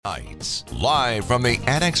Nights. Live from the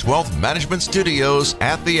Annex Wealth Management Studios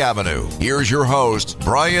at the Avenue. Here's your host,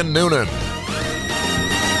 Brian Noonan.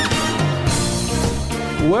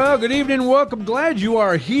 Well, good evening. Welcome. Glad you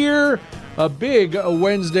are here. A big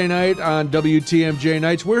Wednesday night on WTMJ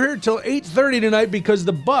Nights. We're here till 8:30 tonight because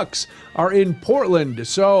the Bucks are in Portland.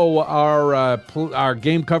 So our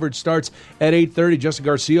game coverage starts at 8:30. Justin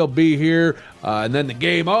Garcia will be here, and then the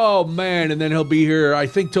game. Oh man! And then he'll be here, I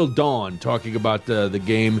think, till dawn, talking about the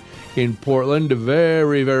game in Portland.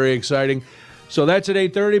 Very, very exciting. So that's at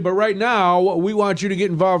 8:30, but right now, we want you to get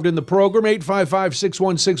involved in the program.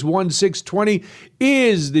 855-616-1620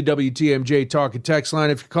 is the WTMJ Talk and Text line.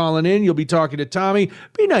 If you're calling in, you'll be talking to Tommy.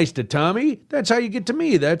 Be nice to Tommy. That's how you get to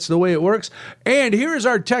me. That's the way it works. And here is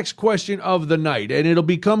our text question of the night, and it'll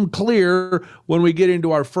become clear when we get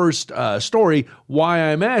into our first story why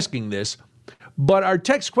I'm asking this. But our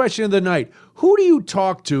text question of the night, who do you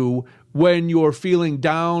talk to when you're feeling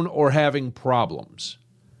down or having problems?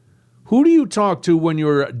 Who do you talk to when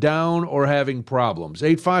you're down or having problems?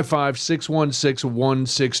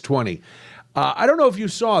 855-616-1620. I don't know if you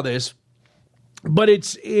saw this, but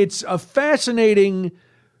it's a fascinating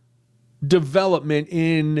development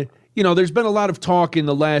in, there's been a lot of talk in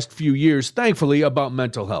the last few years, thankfully, about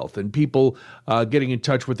mental health and people getting in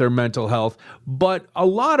touch with their mental health. But a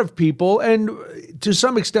lot of people, and to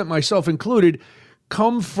some extent myself included,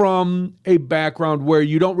 come from a background where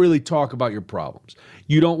you don't really talk about your problems.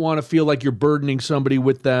 You don't want to feel like you're burdening somebody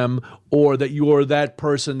with them, or that you're that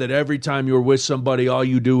person that every time you're with somebody, all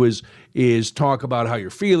you do is talk about how you're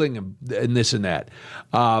feeling and this and that.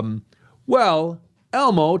 Well,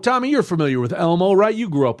 Elmo, Tommy, you're familiar with Elmo, right? You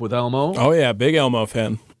grew up with Elmo. Oh, yeah, big Elmo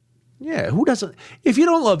fan. Yeah, who doesn't? If you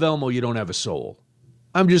don't love Elmo, you don't have a soul.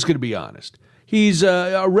 I'm just going to be honest. He's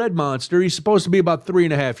a red monster. He's supposed to be about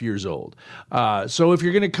 3.5 years old. So if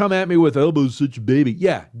you're going to come at me with Elmo's such a baby,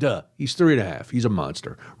 yeah, duh. He's 3.5. He's a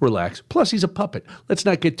monster. Relax. Plus, he's a puppet. Let's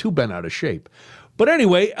not get too bent out of shape. But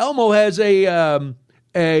anyway, Elmo has a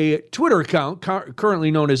Twitter account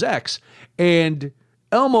currently known as X. And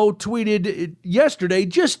Elmo tweeted yesterday,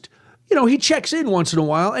 he checks in once in a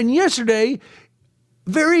while. And yesterday,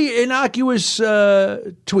 very innocuous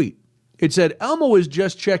tweet. It said, Elmo is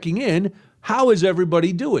just checking in. How is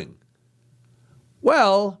everybody doing?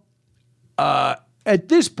 Well, at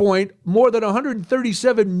this point, more than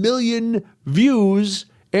 137 million views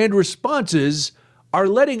and responses are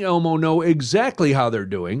letting Elmo know exactly how they're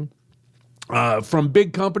doing. From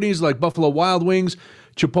big companies like Buffalo Wild Wings,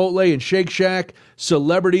 Chipotle and Shake Shack,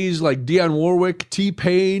 celebrities like Dionne Warwick,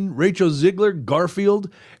 T-Pain, Rachel Ziegler, Garfield,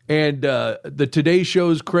 and the Today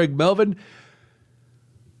Show's Craig Melvin.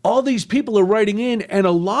 All these people are writing in, and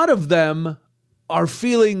a lot of them are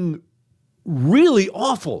feeling really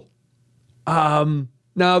awful. Now,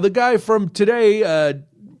 the guy from Today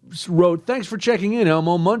wrote, "Thanks for checking in,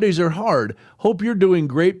 Elmo. Mondays are hard. Hope you're doing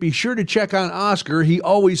great. Be sure to check on Oscar. He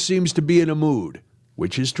always seems to be in a mood,"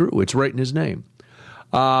 which is true. It's right in his name.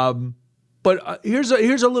 But here's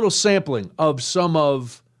a little sampling of some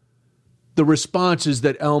of the responses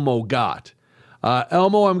that Elmo got.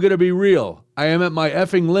 Elmo, I'm going to be real. I am at my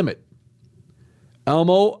effing limit.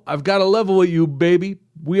 Elmo, I've got a level with you, baby.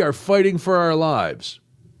 We are fighting for our lives.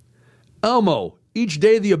 Elmo, each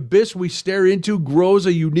day the abyss we stare into grows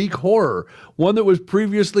a unique horror, one that was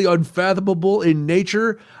previously unfathomable in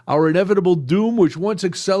nature. Our inevitable doom, which once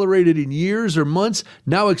accelerated in years or months,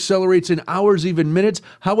 now accelerates in hours, even minutes.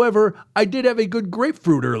 However, I did have a good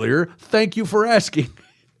grapefruit earlier. Thank you for asking.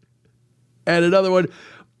 And another one,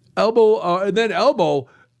 Elmo, and then Elmo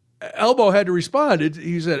had to respond.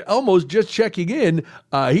 He said, Elmo's just checking in.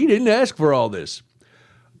 He didn't ask for all this.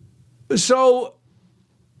 So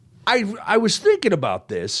I was thinking about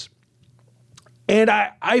this, and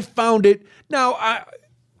I found it. Now,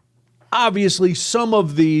 obviously, some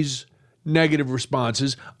of these negative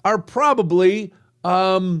responses are probably,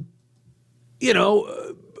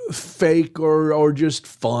 fake or just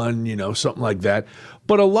fun, something like that.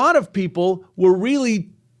 But a lot of people were really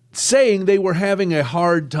saying they were having a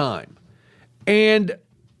hard time. And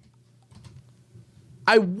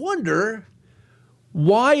I wonder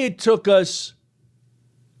why it took us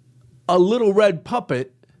a little red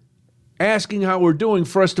puppet asking how we're doing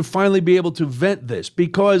for us to finally be able to vent this.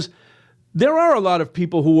 Because there are a lot of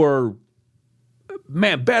people who are,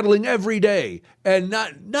 battling every day and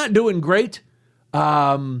not doing great.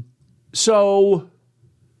 So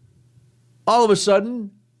all of a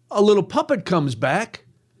sudden, a little puppet comes back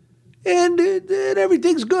and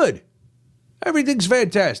everything's good. Everything's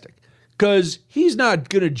fantastic because he's not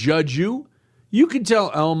going to judge you. You can tell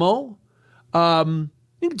Elmo.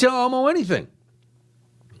 You can tell Elmo anything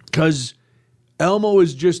because Elmo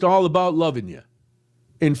is just all about loving you.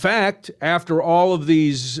 In fact, after all of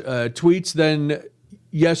these tweets, then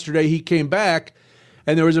yesterday he came back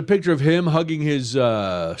and there was a picture of him hugging his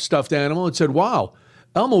stuffed animal and said, wow,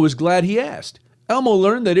 Elmo was glad he asked. Elmo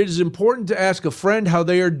learned that it is important to ask a friend how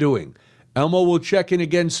they are doing. Elmo will check in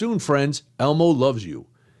again soon, friends. Elmo loves you.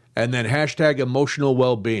 And then hashtag emotional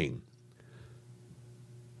well-being.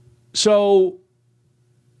 So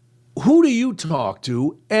who do you talk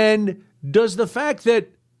to? And does the fact that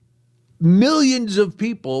millions of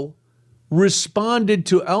people responded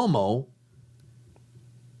to Elmo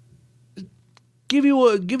give you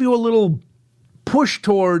a little push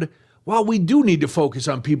toward, well, we do need to focus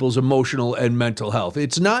on people's emotional and mental health.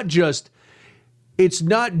 It's not just for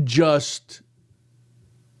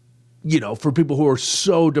people who are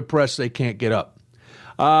so depressed they can't get up.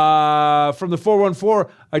 From the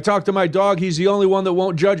 414, I talked to my dog. He's the only one that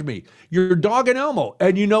won't judge me. Your dog and Elmo.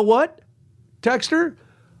 And you know what, Texter?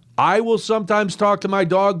 I will sometimes talk to my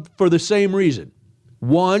dog for the same reason.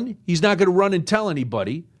 One, he's not going to run and tell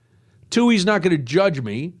anybody. Two, he's not going to judge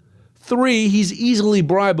me. Three, he's easily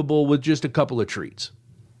bribable with just a couple of treats.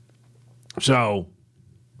 So,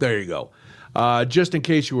 there you go. Just in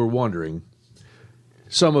case you were wondering,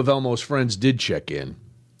 some of Elmo's friends did check in.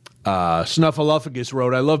 Snuffleupagus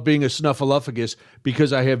wrote, I love being a snuffleupagus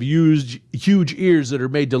because I have huge ears that are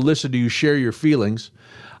made to listen to you share your feelings.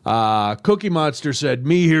 Cookie Monster said,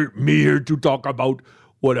 me here to talk about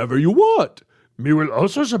whatever you want. Me will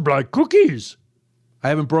also supply cookies. I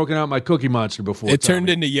haven't broken out my Cookie Monster before. It turned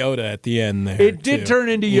into Yoda at the end there. It did turn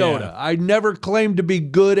into Yoda. Yeah. I never claimed to be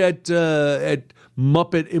good at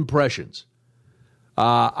Muppet impressions.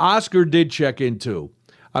 Oscar did check in too.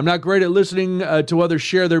 I'm not great at listening to others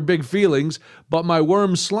share their big feelings, but my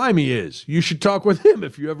worm Slimy is. You should talk with him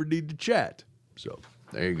if you ever need to chat. So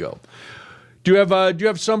there you go. Do you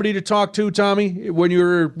have somebody to talk to, Tommy, when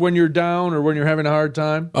you're down or when you're having a hard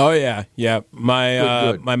time? Oh yeah.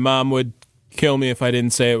 My mom would kill me if I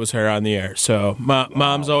didn't say it was her on the air. So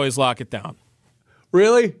moms always lock it down.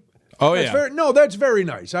 Really? Oh yeah. That's very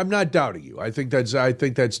nice. I'm not doubting you. I think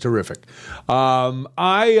that's terrific.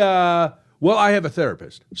 I have a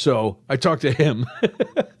therapist, so I talked to him.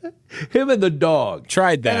 Him and the dog.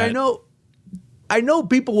 Tried that. And I know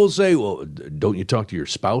people will say, well, don't you talk to your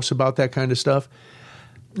spouse about that kind of stuff?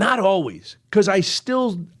 Not always, because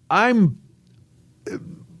I'm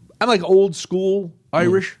like old school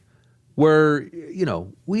Irish, where,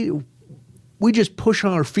 we just push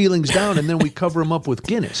our feelings down and then we cover them up with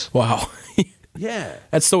Guinness. Wow. Yeah.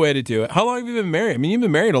 That's the way to do it. How long have you been married? I mean, you've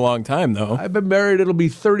been married a long time, though. I've been married, it'll be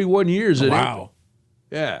 31 years. Wow.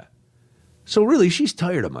 Yeah. So really, she's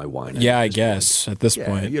tired of my whining. Yeah, I guess, at this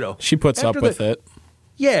point. She puts up with it.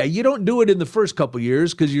 Yeah, you don't do it in the first couple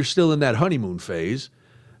years because you're still in that honeymoon phase.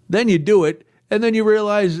 Then you do it, and then you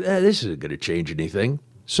realize, this isn't going to change anything.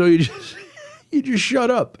 So you just shut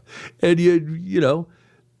up. And you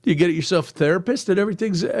get yourself a therapist, and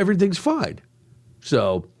everything's fine.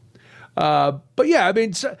 So... but yeah, I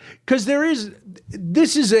mean, because and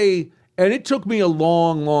it took me a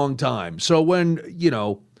long, long time. So when,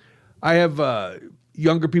 I have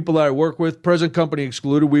younger people that I work with, present company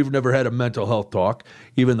excluded, we've never had a mental health talk,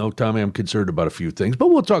 even though, Tommy, I'm concerned about a few things, but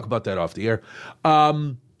we'll talk about that off the air.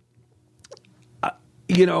 And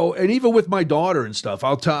even with my daughter and stuff,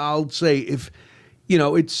 I'll say if,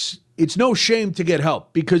 it's no shame to get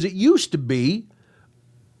help, because it used to be,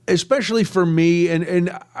 especially for me,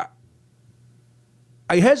 and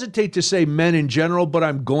I hesitate to say men in general, but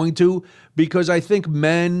I'm going to, because I think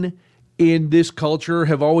men in this culture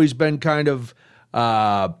have always been kind of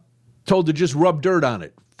told to just rub dirt on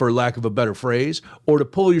it, for lack of a better phrase, or to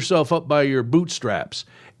pull yourself up by your bootstraps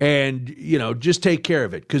and, just take care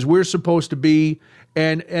of it, because we're supposed to be,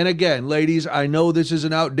 and again, ladies, I know this is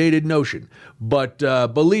an outdated notion, but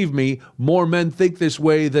believe me, more men think this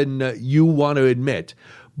way than you want to admit.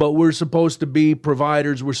 But we're supposed to be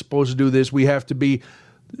providers. We're supposed to do this. We have to be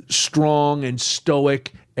strong and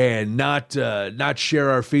stoic and not share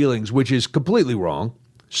our feelings, which is completely wrong.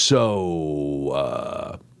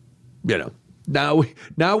 So,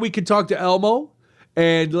 now we can talk to Elmo.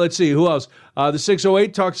 And let's see, who else? The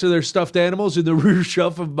 608 talks to their stuffed animals in the rear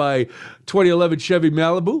shelf of my 2011 Chevy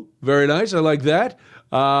Malibu. Very nice. I like that.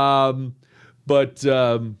 So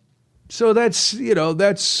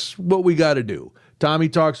that's what we got to do. Tommy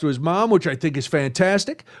talks to his mom, which I think is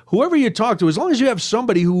fantastic. Whoever you talk to, as long as you have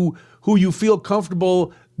somebody who you feel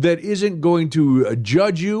comfortable that isn't going to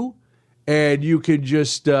judge you, and you can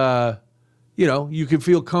just, you can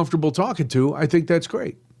feel comfortable talking to, I think that's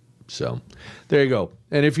great. So there you go.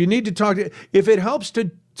 And if you need to talk to, if it helps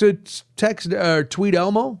to text or tweet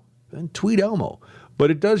Elmo, then tweet Elmo.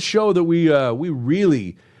 But it does show that we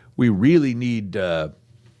really need,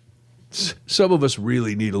 some of us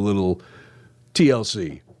really need a little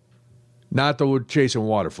TLC. Not the chasing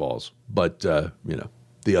waterfalls, but,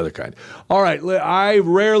 the other kind. All right, I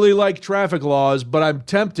rarely like traffic laws, but I'm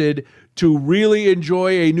tempted to really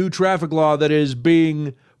enjoy a new traffic law that is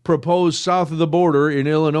being proposed south of the border in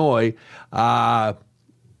Illinois.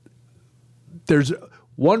 There's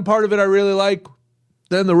one part of it I really like.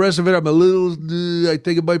 Then the rest of it, I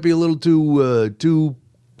think it might be a little too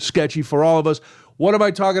sketchy for all of us. What am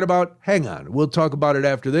I talking about? Hang on. We'll talk about it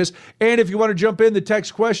after this. And if you want to jump in, the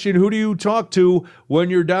text question, who do you talk to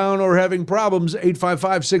when you're down or having problems?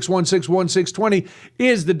 855-616-1620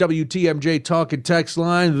 is the WTMJ talk and text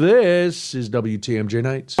line. This is WTMJ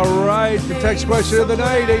Nights. All right, the text question of the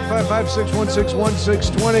night,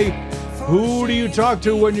 855-616-1620. Who do you talk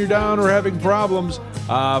to when you're down or having problems?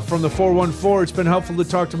 From the 414, it's been helpful to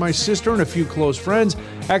talk to my sister and a few close friends.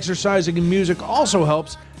 Exercising and music also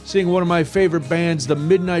helps. Seeing one of my favorite bands, The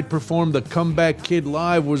Midnight, perform The Comeback Kid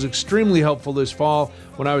live was extremely helpful this fall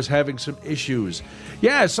when I was having some issues.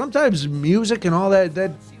 Yeah, sometimes music and all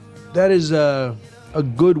that is a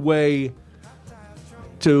good way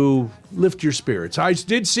to lift your spirits. I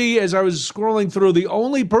did see, as I was scrolling through, the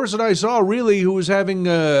only person I saw really who was having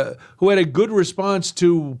who had a good response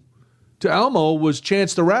to Elmo was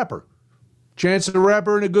Chance the Rapper. Chance the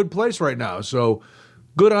Rapper in a good place right now. So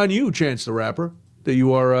good on you, Chance the Rapper, that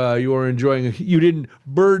you are enjoying. You didn't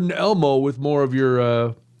burden Elmo with more of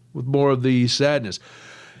the sadness.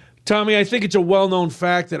 Tommy, I think it's a well-known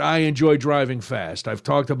fact that I enjoy driving fast. I've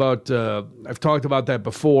talked about that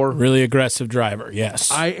before. Really aggressive driver,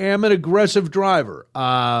 yes. I am an aggressive driver.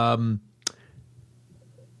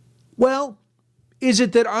 Well, is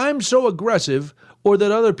it that I'm so aggressive or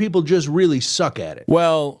that other people just really suck at it?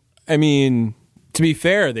 Well, I mean, to be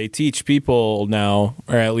fair, they teach people now,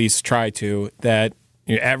 or at least try to, that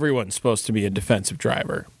everyone's supposed to be a defensive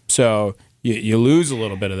driver. So you lose a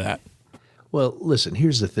little bit of that. Well, listen,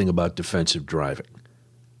 here's the thing about defensive driving.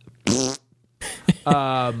 If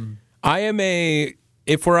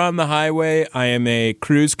we're on the highway, I am a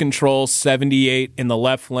cruise control 78 in the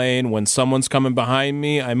left lane. When someone's coming behind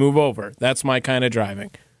me, I move over. That's my kind of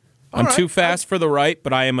driving. I'm too fast for the right,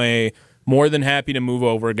 but I am a more than happy to move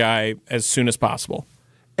over guy as soon as possible.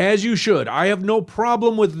 As you should. I have no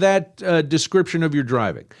problem with that description of your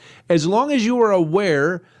driving. As long as you are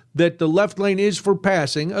aware that the left lane is for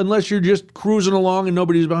passing, unless you're just cruising along and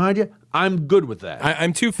nobody's behind you, I'm good with that.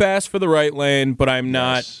 I'm too fast for the right lane, but I'm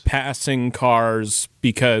not passing cars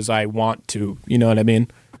because I want to. You know what I mean?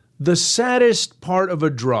 The saddest part of a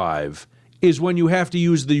drive is when you have to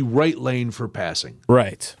use the right lane for passing.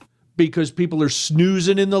 Right. Because people are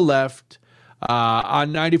snoozing in the left.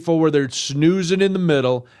 On 94 where they're snoozing in the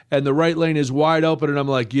middle, and the right lane is wide open, and I'm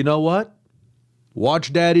like, you know what?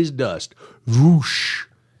 Watch Daddy's dust. Whoosh.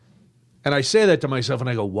 And I say that to myself, and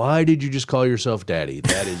I go, why did you just call yourself Daddy?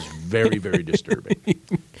 That is very, very disturbing.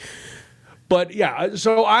 But, yeah,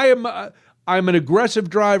 so I'm an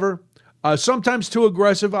aggressive driver, sometimes too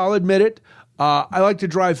aggressive, I'll admit it. I like to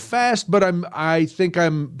drive fast, but I think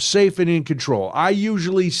I'm safe and in control. I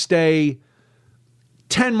usually stay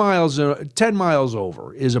 10 miles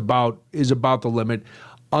over is about the limit,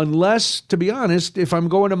 unless, to be honest, if I'm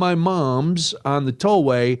going to my mom's on the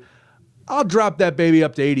tollway, I'll drop that baby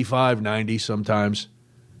up to 85, 90 sometimes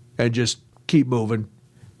and just keep moving.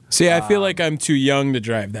 See, I feel like I'm too young to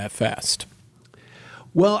drive that fast.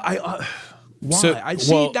 Well, why?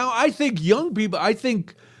 Now I think young people, I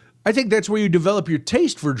think that's where you develop your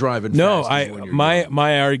taste for driving fast. No,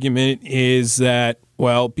 my argument is that,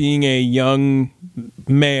 well, being a young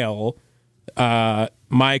male,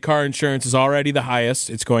 my car insurance is already the highest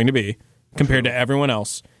it's going to be compared to everyone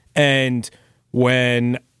else. And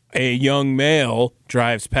when a young male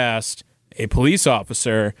drives past a police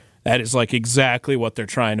officer, that is like exactly what they're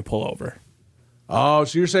trying to pull over. Oh,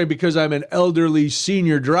 so you're saying because I'm an elderly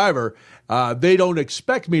senior driver, they don't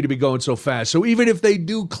expect me to be going so fast. So even if they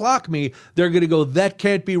do clock me, they're going to go, that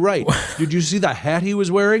can't be right. Did you see the hat he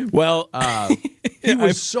was wearing? Well, he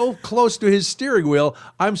was so close to his steering wheel,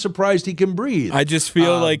 I'm surprised he can breathe. I just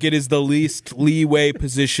feel like it is the least leeway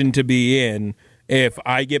position to be in. If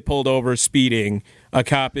I get pulled over speeding, a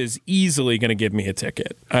cop is easily going to give me a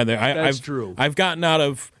ticket. That's true. I've gotten out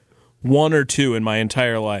of one or two in my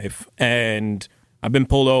entire life, and I've been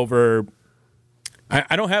pulled over.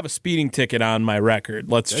 I don't have a speeding ticket on my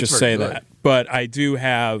record, let's just say that. But I do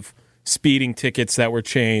have speeding tickets that were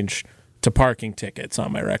changed to parking tickets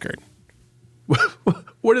on my record.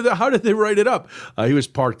 How did they write it up? He was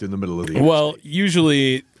parked in the middle of the interstate. Well,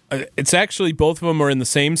 usually It's actually both of them are in the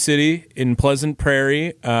same city in Pleasant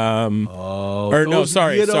Prairie. Sorry.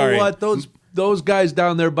 What? Those guys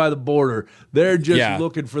down there by the border, they're just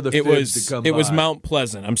looking for the feds to come by. It was Mount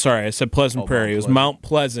Pleasant. I'm sorry, I said Pleasant Prairie. It was Mount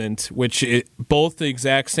Pleasant, both the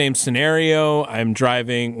exact same scenario. I'm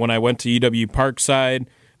driving, when I went to UW Parkside,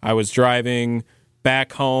 I was driving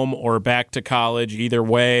back home or back to college, either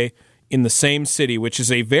way, in the same city, which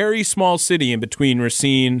is a very small city in between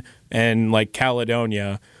Racine and like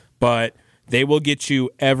Caledonia, but they will get you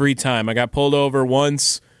every time. I got pulled over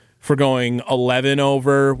once for going 11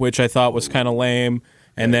 over, which I thought was kind of lame.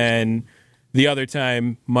 And then the other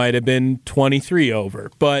time might have been 23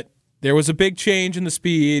 over. But there was a big change in the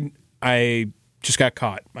speed. I just got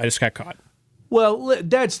caught. Well,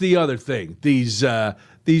 that's the other thing. These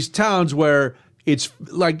towns where it's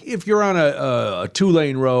like if you're on a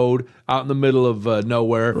 2-lane road out in the middle of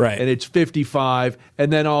nowhere, right, and it's 55,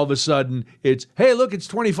 and then all of a sudden it's, hey, look, it's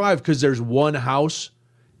 25 because there's one house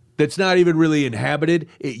that's not even really inhabited.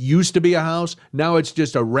 It used to be a house. Now it's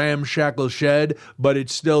just a ramshackle shed, but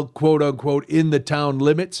it's still, quote unquote, in the town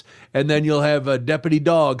limits. And then you'll have a deputy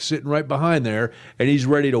dog sitting right behind there, and he's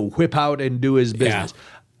ready to whip out and do his business. Yeah.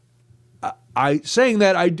 I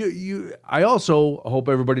also hope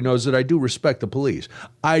everybody knows that I do respect the police.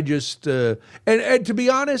 I just, and to be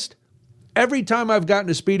honest, every time I've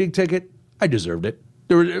gotten a speeding ticket, I deserved it.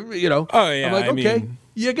 Oh yeah. I'm like, okay,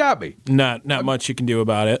 you got me. Not much you can do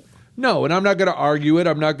about it. No, and I'm not going to argue it.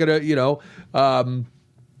 I'm not going to,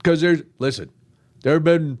 because there have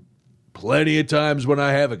been plenty of times when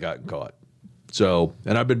I haven't gotten caught. So,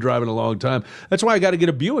 and I've been driving a long time. That's why I got to get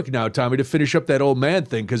a Buick now, Tommy, to finish up that old man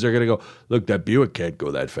thing, because they're going to go, look, that Buick can't go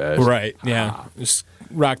that fast. Right, yeah. Just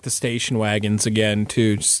rock the station wagons again,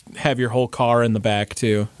 too. Just have your whole car in the back,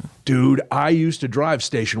 too. Dude, I used to drive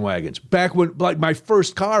station wagons. Back when, like, my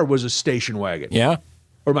first car was a station wagon. Yeah.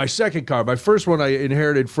 Or my second car. My first one I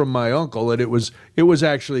inherited from my uncle, and it was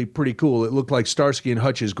actually pretty cool. It looked like Starsky and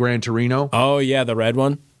Hutch's Gran Torino. Oh, yeah, the red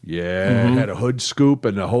one? Yeah, It had a hood scoop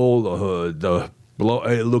and the below.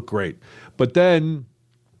 It looked great. But then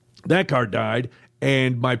that car died,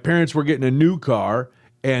 and my parents were getting a new car,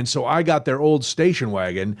 and so I got their old station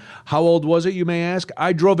wagon. How old was it, you may ask?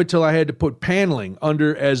 I drove it till I had to put paneling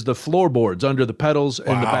under as the floorboards, under the pedals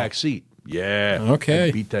and the back seat. Yeah. Okay.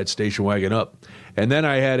 I beat that station wagon up. And then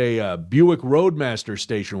I had a Buick Roadmaster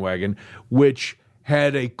station wagon, which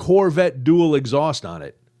had a Corvette dual exhaust on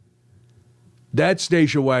it. That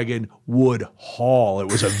station wagon would haul. It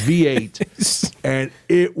was a V8, and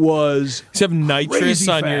it was You have nitrous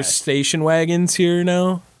on your station wagons here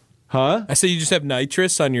now? Huh? I said you just have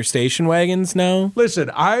nitrous on your station wagons now? Listen,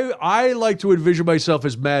 I like to envision myself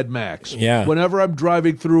as Mad Max. Yeah. Whenever I'm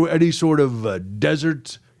driving through any sort of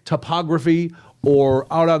desert topography or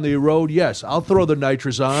out on the road, yes, I'll throw the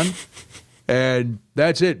nitrous on, and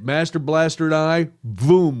that's it. Master Blaster and I,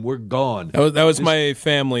 boom, we're gone. That was my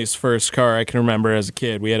family's first car I can remember as a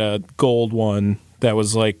kid. We had a gold one that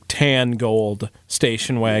was like tan gold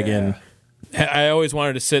station wagon. Yeah. I always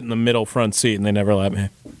wanted to sit in the middle front seat, and they never let me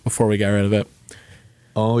before we got rid of it.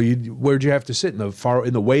 Oh, where'd you have to sit? In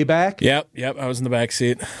the way back? Yep, I was in the back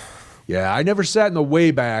seat. Yeah, I never sat in the way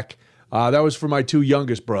back. That was for my two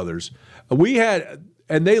youngest brothers. We had,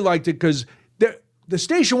 and they liked it because the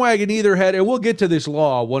station wagon either had, and we'll get to this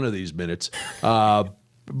law one of these minutes, but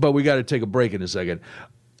we got to take a break in a second.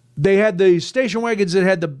 They had the station wagons that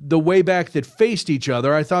had the way back that faced each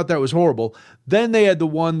other. I thought that was horrible. Then they had the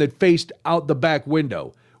one that faced out the back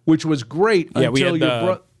window, which was great. Yeah, we had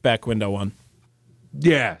the back window one.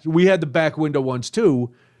 Yeah, we had the back window ones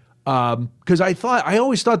too, because I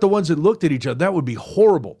always thought the ones that looked at each other, that would be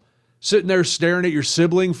horrible. Sitting there staring at your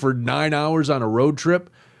sibling for 9 hours on a road trip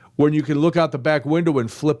when you can look out the back window and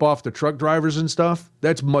flip off the truck drivers and stuff,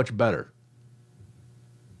 that's much better.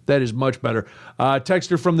 That is much better.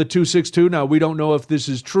 Texter from the 262. Now, we don't know if this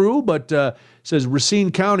is true, but says Racine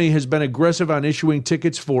County has been aggressive on issuing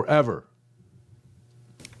tickets forever.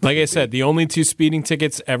 Like I said, the only 2 speeding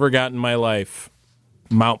tickets ever got in my life,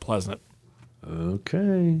 Mount Pleasant.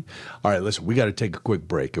 Okay. All right, listen, we got to take a quick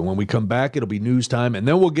break. And when we come back, it'll be news time. And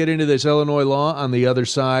then we'll get into this Illinois law on the other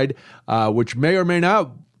side, which may or may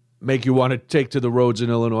not make you want to take to the roads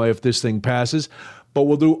in Illinois if this thing passes. But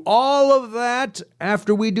we'll do all of that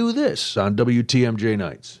after we do this on WTMJ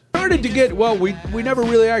Nights. Started to get, well, we never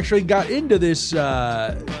really actually got into this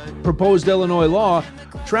proposed Illinois law.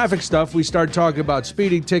 Traffic stuff, we started talking about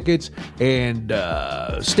speeding tickets and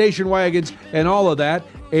station wagons and all of that.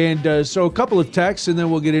 And so a couple of texts, and then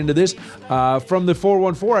we'll get into this. From the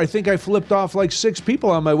 414, I think I flipped off like 6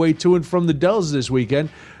 people on my way to and from the Dells this weekend.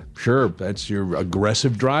 Sure, that's your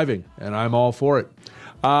aggressive driving, and I'm all for it.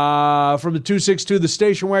 From the 262, the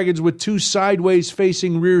station wagons with 2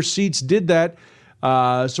 sideways-facing rear seats did that,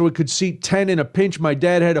 so it could seat 10 in a pinch. My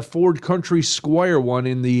dad had a Ford Country Squire one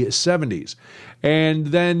in the 70s. And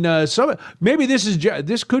then maybe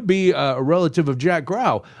this could be a relative of Jack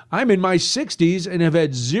Grau. I'm in my 60s and have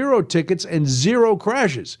had 0 tickets and 0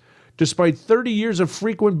 crashes, despite 30 years of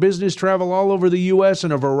frequent business travel all over the U.S.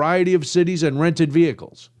 in a variety of cities and rented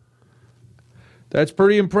vehicles. That's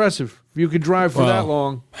pretty impressive. If you could drive for that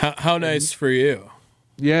long. How nice for you.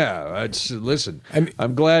 Yeah, listen.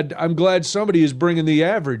 I'm glad somebody is bringing the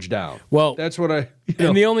average down. Well, that's what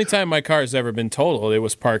And the only time my car's ever been totaled, it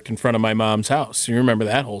was parked in front of my mom's house. You remember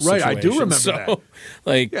that whole situation? Right, I do remember that.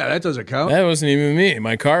 Yeah, that doesn't count. That wasn't even me.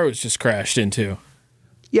 My car was just crashed into.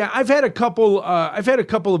 Yeah, I've had a couple. I've had a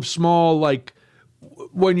couple of small, like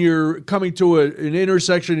when you're coming to an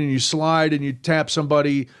intersection and you slide and you tap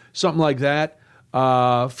somebody, something like that.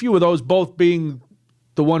 A few of those, both being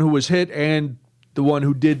the one who was hit and the one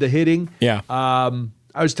who did the hitting. Yeah.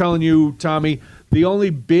 I was telling you, Tommy, the only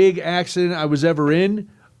big accident I was ever in,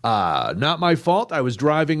 not my fault. I was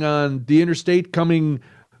driving on the interstate coming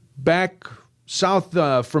back south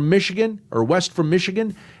from Michigan or west from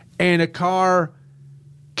Michigan, and a car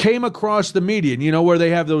came across the median, where they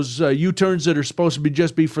have those U-turns that are supposed to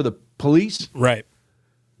just be for the police. Right.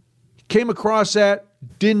 Came across that,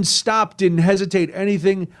 didn't stop, didn't hesitate,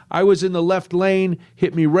 anything. I was in the left lane,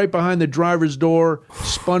 hit me right behind the driver's door,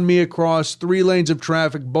 spun me across 3 lanes of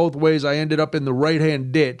traffic both ways. I ended up in the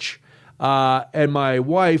right-hand ditch. And my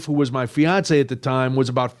wife, who was my fiance at the time, was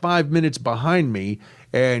about 5 minutes behind me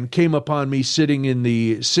and came upon me sitting in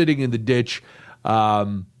the ditch.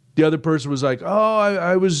 The other person was like, "Oh,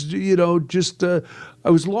 I was, I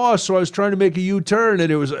was lost, so I was trying to make a U-turn,"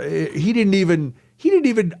 and he didn't even.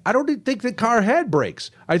 I don't think the car had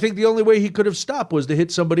brakes. I think the only way he could have stopped was to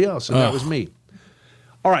hit somebody else, and that was me.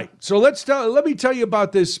 All right, so let me tell you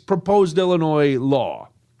about this proposed Illinois law.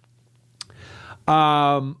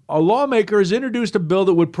 A lawmaker has introduced a bill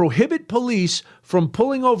that would prohibit police from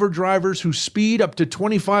pulling over drivers who speed up to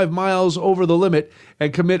 25 miles over the limit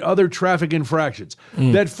and commit other traffic infractions.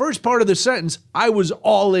 That first part of the sentence, I was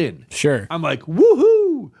all in. Sure. I'm like,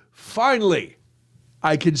 woohoo, finally,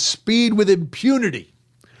 I can speed with impunity.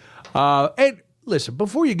 And listen,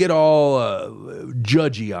 before you get all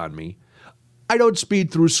judgy on me, I don't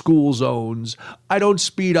speed through school zones. I don't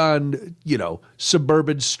speed on,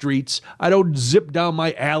 suburban streets. I don't zip down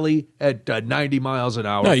my alley at 90 miles an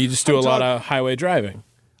hour. No, you just do a lot of highway driving.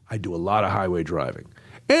 I do a lot of highway driving.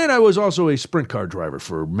 And I was also a sprint car driver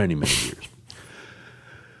for many, many years.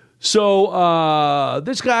 So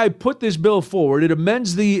this guy put this bill forward. It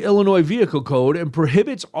amends the Illinois Vehicle Code and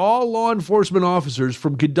prohibits all law enforcement officers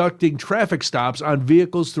from conducting traffic stops on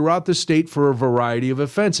vehicles throughout the state for a variety of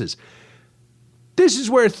offenses. This is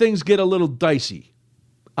where things get a little dicey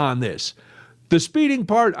on this. The speeding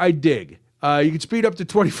part, I dig. You can speed up to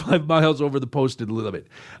 25 miles over the posted limit.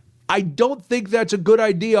 I don't think that's a good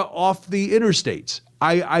idea off the interstates.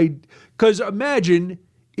 Because imagine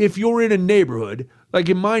if you're in a neighborhood, like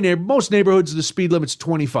in my neighborhood, most neighborhoods, the speed limit's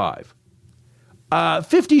 25.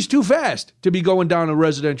 50's too fast to be going down a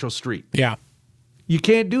residential street. Yeah. You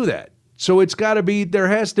can't do that. So it's got to be, there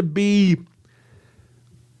has to be,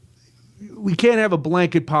 we can't have a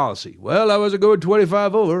blanket policy. Well, I was going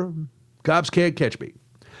 25 over. Cops can't catch me.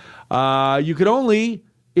 You could only,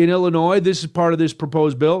 in Illinois, this is part of this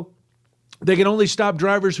proposed bill, they can only stop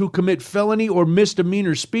drivers who commit felony or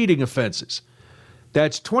misdemeanor speeding offenses.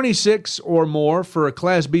 That's 26 or more for a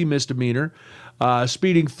Class B misdemeanor.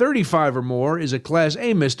 Speeding 35 or more is a Class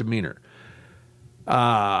A misdemeanor.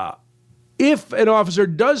 If an officer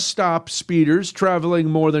does stop speeders traveling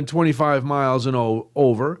more than 25 miles and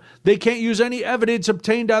over, they can't use any evidence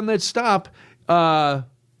obtained on that stop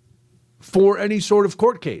for any sort of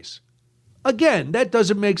court case. Again, that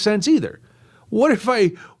doesn't make sense either. What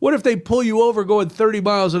if they pull you over going 30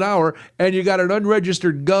 miles an hour and you got an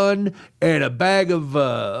unregistered gun and a bag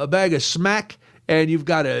of smack and you've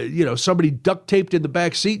got somebody duct taped in the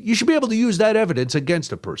back seat? You should be able to use that evidence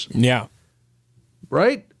against a person. Yeah.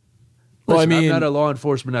 Right? Well, Listen, I'm not a law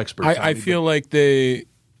enforcement expert. I feel like they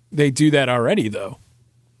do that already, though.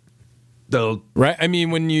 Right? I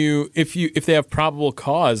mean, if they have probable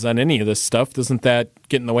cause on any of this stuff, doesn't that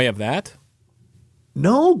get in the way of that?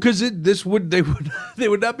 No, because they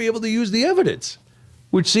would not be able to use the evidence,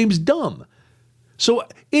 which seems dumb. So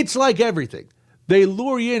it's like everything. They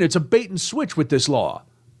lure you in. It's a bait and switch with this law.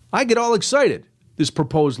 I get all excited, this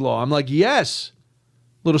proposed law. I'm like, yes,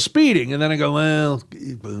 little speeding. And then I go, well,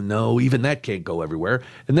 no, even that can't go everywhere.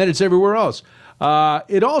 And then it's everywhere else.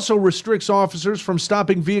 It also restricts officers from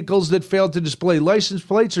stopping vehicles that fail to display license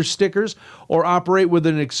plates or stickers or operate with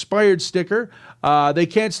an expired sticker. They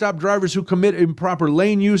can't stop drivers who commit improper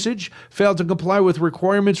lane usage, fail to comply with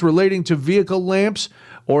requirements relating to vehicle lamps,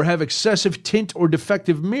 or have excessive tint or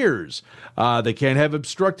defective mirrors. They can't have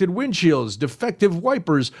obstructed windshields, defective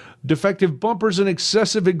wipers, defective bumpers, and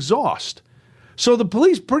excessive exhaust. So the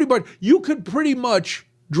police you could pretty much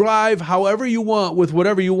drive however you want with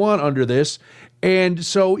whatever you want under this. And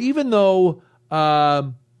so even though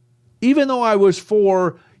I was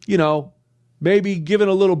for, maybe giving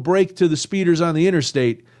a little break to the speeders on the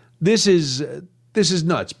interstate, this is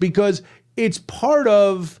nuts, because it's part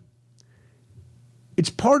of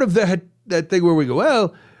that thing where we go,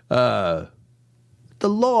 well, the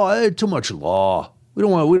law, too much law. We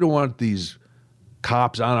don't want these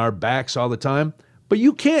cops on our backs all the time. But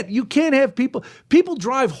you can't have people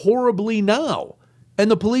drive horribly now, and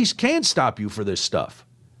the police can't stop you for this stuff.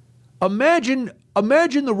 Imagine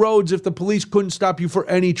the roads if the police couldn't stop you for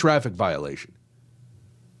any traffic violation.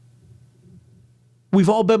 We've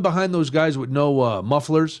all been behind those guys with no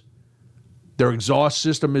mufflers. Their exhaust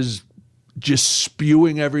system is just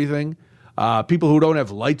spewing everything. People who don't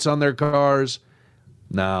have lights on their cars.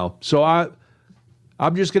 No. So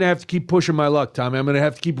I'm just going to have to keep pushing my luck, Tommy. I'm going to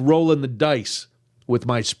have to keep rolling the dice with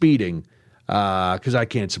my speeding, because I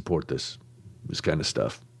can't support this kind of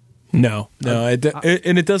stuff. No, and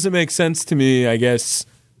it doesn't make sense to me, I guess.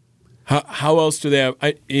 How else do they have,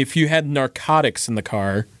 if you had narcotics in the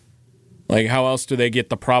car, like how else do they get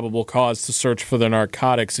the probable cause to search for the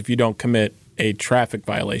narcotics if you don't commit a traffic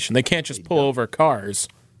violation? They can't just pull over cars.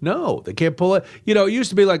 No, they can't pull it. It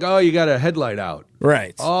used to be like, oh, you got a headlight out.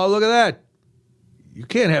 Right. Oh, look at that. You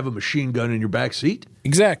can't have a machine gun in your back seat.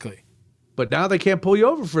 Exactly. But now they can't pull you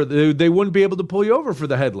over they wouldn't be able to pull you over for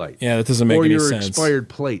the headlight. Yeah, that doesn't make any sense. Or your expired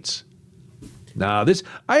plates. Now,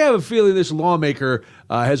 I have a feeling this lawmaker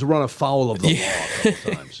has run afoul of the law a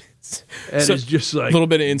couple times. And so it's just like a little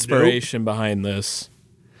bit of inspiration behind this.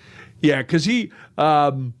 Yeah, because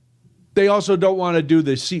they also don't want to do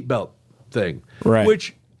the seatbelt thing. Right.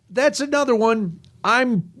 Which, that's another one. I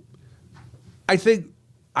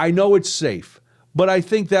know it's safe, but I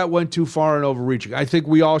think that went too far and overreaching. I think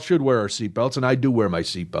we all should wear our seatbelts, and I do wear my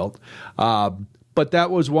seatbelt. But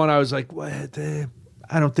that was one I was like, what?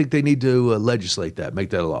 I don't think they need to legislate that, make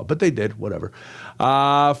that a law. But they did, whatever.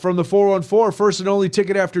 From the 414, first and only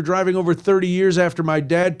ticket after driving over 30 years after my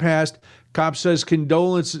dad passed. Cop said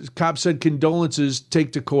condolences,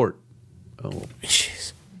 take to court. Oh,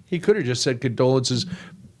 jeez. He could have just said condolences,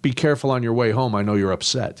 be careful on your way home. I know you're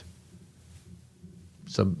upset.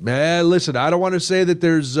 So, listen, I don't want to say that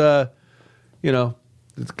there's, that the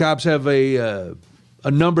cops have a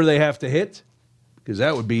number they have to hit, because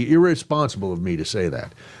that would be irresponsible of me to say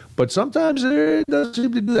that. But sometimes it does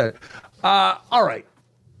seem to do that. All right.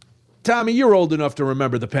 Tommy, you're old enough to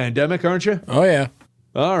remember the pandemic, aren't you? Oh, yeah.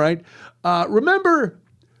 All right. Remember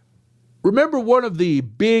one of the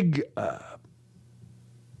big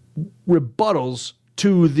rebuttals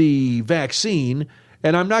to the vaccine,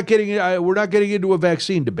 and we're not getting into a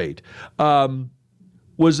vaccine debate,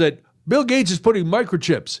 was that Bill Gates is putting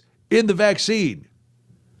microchips in the vaccine.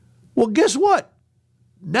 Well, guess what?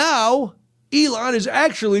 Now, Elon is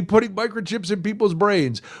actually putting microchips in people's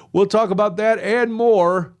brains. We'll talk about that and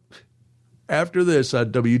more after this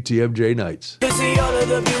on WTMJ Nights.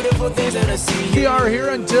 We are here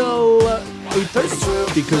until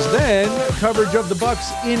 8:30, because then coverage of the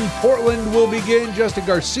Bucks in Portland will begin. Justin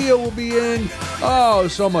Garcia will be in. Oh,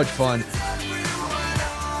 so much fun.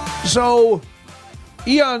 So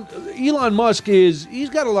Elon Musk he's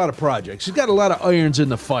got a lot of projects. He's got a lot of irons in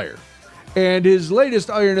the fire. And his latest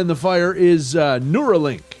iron in the fire is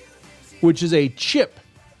Neuralink, which is a chip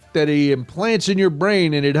that he implants in your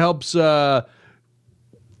brain, and it helps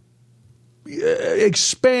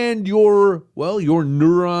expand your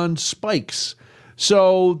neuron spikes.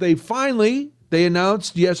 So they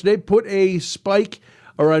announced yesterday, put a spike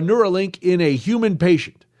or a Neuralink in a human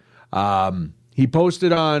patient. He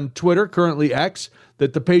posted on Twitter, currently X,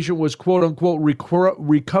 that the patient was, quote unquote,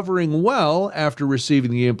 recovering well after receiving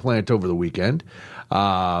the implant over the weekend.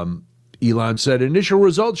 Elon said initial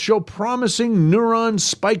results show promising neuron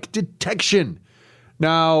spike detection.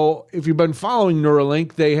 Now, if you've been following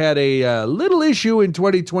Neuralink, they had a little issue in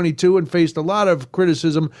 2022 and faced a lot of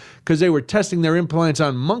criticism because they were testing their implants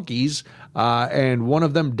on monkeys, and one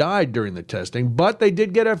of them died during the testing. But they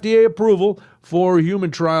did get FDA approval for human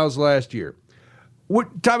trials last year.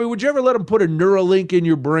 Tommy, would you ever let them put a Neuralink in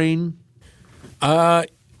your brain?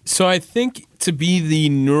 So I think to be the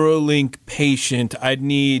Neuralink patient, I'd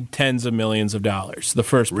need tens of millions of dollars. The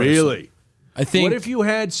first person. Really? I think. What if you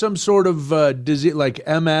had some sort of disease like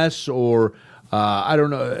MS or I don't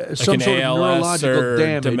know, some an sort ALS of neurological or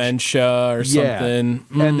damage, dementia or something?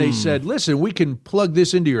 And they said, "Listen, we can plug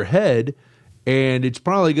this into your head, and it's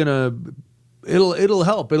probably gonna." It'll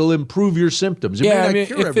help. It'll improve your symptoms. It may not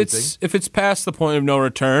cure everything. If it's past the point of no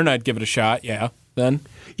return, I'd give it a shot. Yeah, then.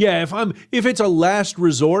 Yeah, if it's a last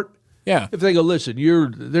resort. Yeah. If they go, listen,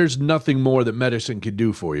 there's nothing more that medicine can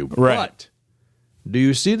do for you. Right. But do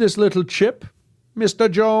you see this little chip, Mr.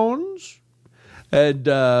 Jones? And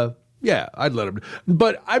yeah, I'd let him.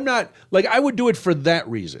 But I'm not I would do it for that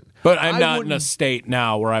reason. But I'm not in a state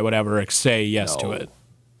now where I would ever say yes to it.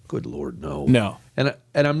 Good Lord, no. No.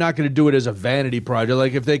 And I'm not going to do it as a vanity project.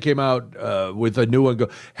 Like if they came out with a new one, go,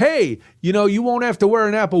 hey, you won't have to wear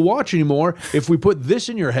an Apple Watch anymore if we put this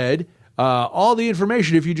in your head. All the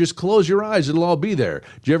information, if you just close your eyes, it'll all be there.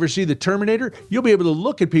 Did you ever see the Terminator? You'll be able to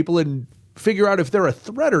look at people and figure out if they're a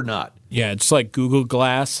threat or not. Yeah, it's like Google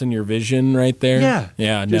Glass in your vision right there. Yeah.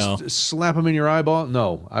 Yeah, just slap them in your eyeball.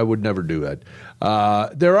 No, I would never do that.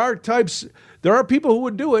 There are people who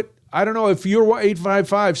would do it. I don't know if you're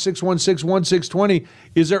 855-616-1620.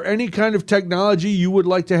 Is there any kind of technology you would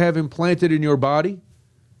like to have implanted in your body?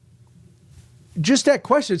 Just that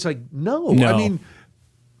question. It's like, no. I mean,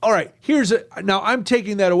 all right, now I'm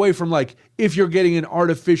taking that away from if you're getting an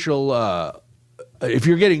artificial, if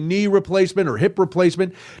you're getting knee replacement or hip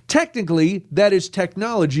replacement, technically that is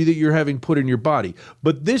technology that you're having put in your body.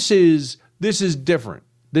 But this is different.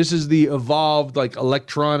 This is the evolved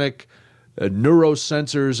electronic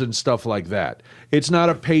neurosensors and stuff like that. It's not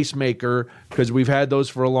a pacemaker because we've had those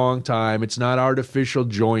for a long time. It's not artificial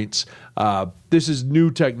joints. This is new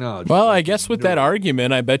technology. Well, I guess with that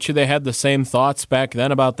argument, I bet you they had the same thoughts back then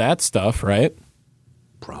about that stuff, right?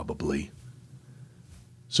 Probably.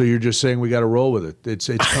 So you're just saying we got to roll with it. It's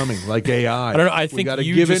coming like AI. I don't know. I think we got to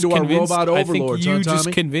you give just into our robot overlords. I think you just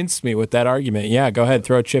Tommy? convinced me with that argument. Yeah, go ahead,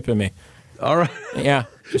 throw a chip in me. All right. Yeah,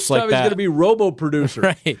 just like Tommy's that. going to be robo-producer.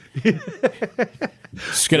 Right.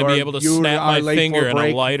 Just going to be able to snap my finger and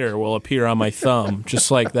a lighter will appear on my thumb, just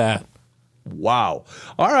like that. Wow.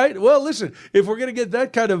 All right. Well, listen, if we're going to get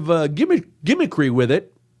that kind of gimmickry with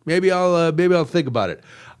it, maybe I'll think about it.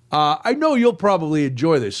 I know you'll probably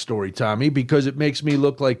enjoy this story, Tommy, because it makes me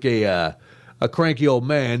look like a cranky old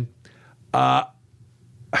man. I've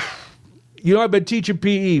been teaching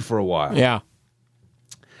PE for a while. Yeah.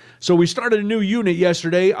 So we started a new unit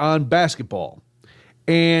yesterday on basketball.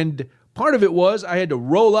 And part of it was I had to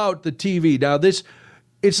roll out the TV. Now,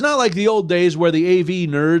 it's not like the old days where the AV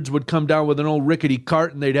nerds would come down with an old rickety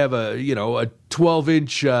cart and they'd have a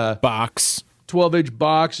 12-inch box. 12-inch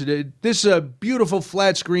box. This is a beautiful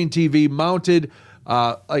flat screen TV mounted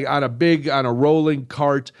on a rolling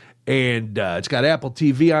cart, and it's got Apple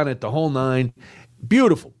TV on it, the whole nine.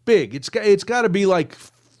 Beautiful, big. It's got to be like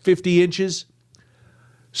 50 inches.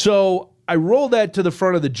 So I roll that to the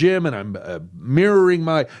front of the gym, and I'm mirroring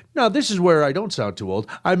now this is where I don't sound too old.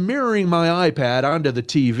 I'm mirroring my iPad onto the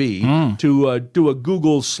TV to do a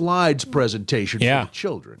Google Slides presentation for the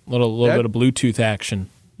children. A little bit of Bluetooth action.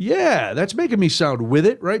 Yeah, that's making me sound with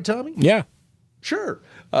it, right, Tommy? Yeah. Sure.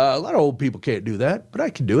 A lot of old people can't do that, but I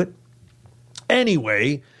can do it.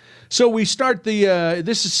 Anyway, so we start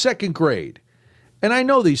this is second grade. And I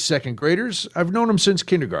know these second graders. I've known them since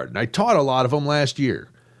kindergarten. I taught a lot of them last year.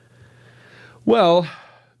 Well,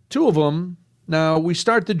 two of them, now we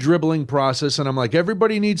start the dribbling process, and I'm like,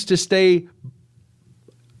 everybody needs to stay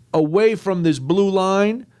away from this blue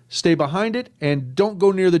line, stay behind it, and don't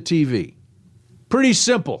go near the TV. Pretty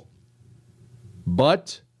simple.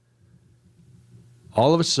 But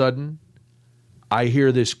all of a sudden, I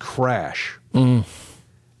hear this crash. And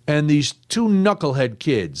these two knucklehead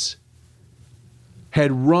kids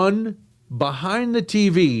had run behind the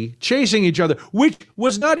TV, chasing each other, which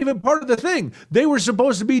was not even part of the thing. They were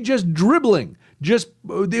supposed to be just dribbling.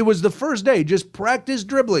 It was the first day, just practice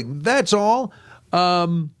dribbling. That's all.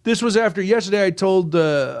 This was after yesterday. I told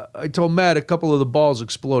Matt a couple of the balls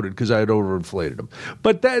exploded because I had overinflated them.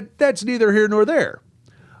 But that's neither here nor there.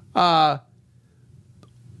 The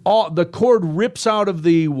cord rips out of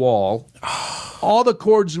the wall. All the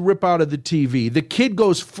cords rip out of the TV. The kid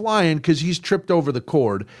goes flying because he's tripped over the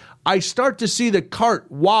cord. I start to see the cart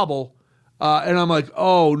wobble, and I'm like,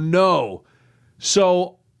 oh no.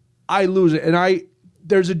 So I lose it. And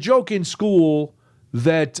there's a joke in school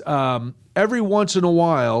that every once in a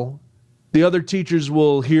while, the other teachers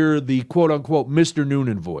will hear the quote-unquote Mr.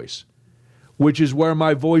 Noonan voice, which is where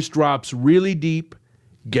my voice drops really deep,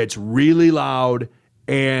 gets really loud,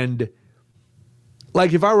 and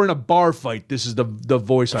like if I were in a bar fight, this is the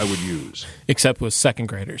voice I would use. Except with second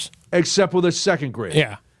graders. Except with a second grader.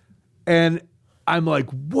 Yeah. And I'm like,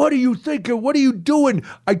 what are you thinking? What are you doing?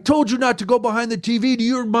 I told you not to go behind the TV. Do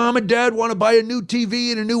your mom and dad want to buy a new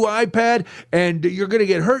TV and a new iPad? And you're going to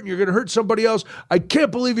get hurt and you're going to hurt somebody else. I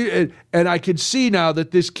can't believe you. And I can see now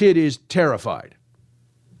that this kid is terrified.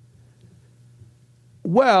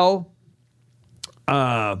 Well,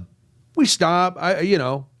 we stop.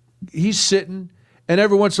 He's sitting. And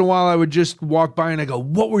every once in a while I would just walk by and I go,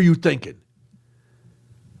 what were you thinking?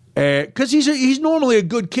 Because he's normally a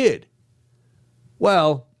good kid.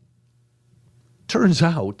 Well, turns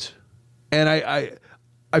out, and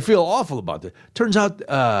I feel awful about this. Turns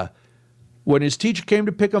out when his teacher came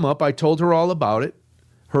to pick him up, I told her all about it,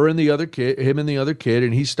 him and the other kid,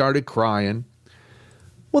 and he started crying.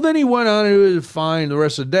 Well, then he went on and it was fine the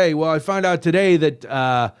rest of the day. Well, I found out today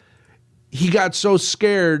that he got so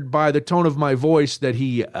scared by the tone of my voice that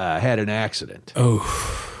he had an accident.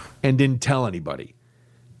 Oh. And didn't tell anybody.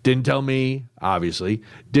 Didn't tell me, obviously.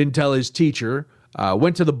 Didn't tell his teacher.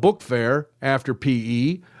 Went to the book fair after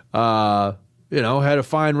PE. Had a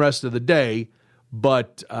fine rest of the day.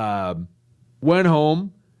 But went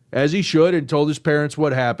home, as he should, and told his parents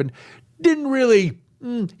what happened. Didn't really...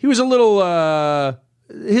 he was a little...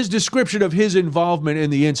 his description of his involvement in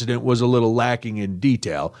the incident was a little lacking in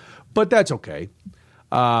detail. But that's okay.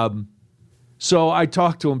 So I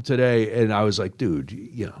talked to him today, and I was like, dude,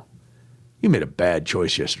 you made a bad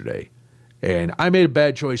choice yesterday. And I made a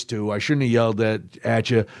bad choice, too. I shouldn't have yelled at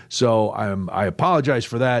you, so I apologize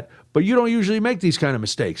for that. But you don't usually make these kind of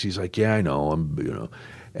mistakes. He's like, yeah, I know.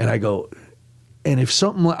 And I go, and if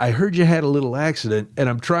something, I heard you had a little accident, and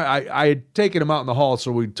I had taken him out in the hall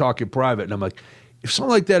so we'd talk in private, and I'm like, if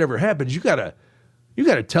something like that ever happens, you gotta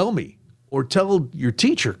tell me or tell your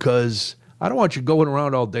teacher, because I don't want you going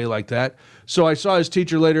around all day like that. So I saw his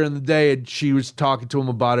teacher later in the day, and she was talking to him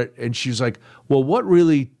about it, and she was like, well,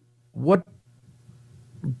 what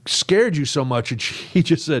scared you so much? And he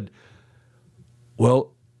just said,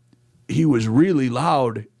 well, he was really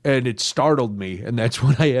loud, and it startled me, and that's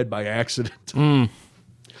when I had my accident.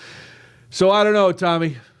 So I don't know,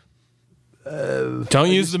 Tommy. Don't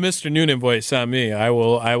use the Mr. Noonan voice on me. I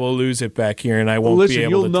will lose it back here, and I won't be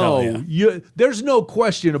able to tell you. There's no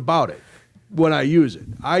question about it when I use it.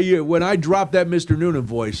 When I drop that Mr. Noonan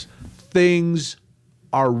voice, things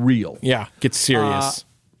are real. Yeah, get serious.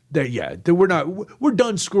 We're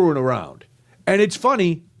done screwing around. And it's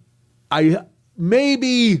funny,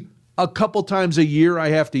 maybe a couple times a year I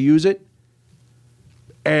have to use it.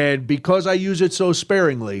 And because I use it so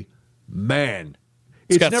sparingly, man,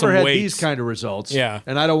 it's never had these kind of results. Yeah.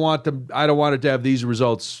 And I don't want it to have these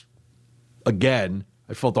results again.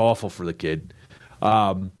 I felt awful for the kid.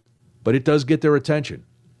 But it does get their attention,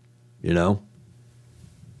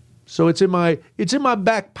 So it's in my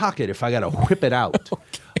back pocket if I got to whip it out. Okay.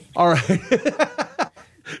 All right.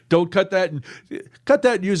 Don't cut that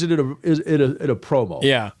and use it in a promo.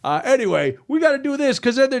 Yeah. Anyway, we got to do this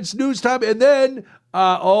because then it's news time, and then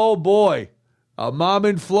oh boy, a mom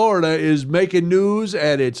in Florida is making news,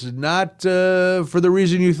 and it's not for the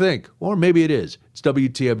reason you think, or maybe it is. It's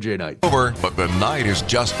WTMJ night. Over, but the night has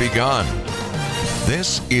just begun.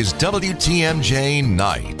 This is WTMJ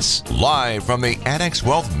Nights, live from the Annex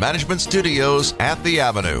Wealth Management Studios at the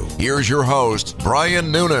Avenue. Here's your host,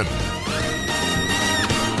 Brian Noonan.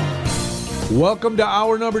 Welcome to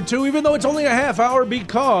hour number 2, even though it's only a half hour,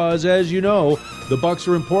 because, as you know, the Bucks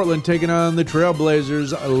are in Portland taking on the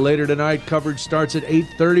Trailblazers later tonight. Coverage starts at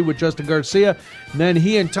 8:30 with Justin Garcia. And then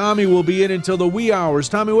he and Tommy will be in until the wee hours.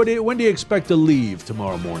 Tommy, when do you expect to leave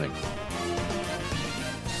tomorrow morning?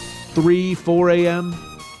 3, 4 a.m.?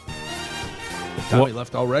 Tommy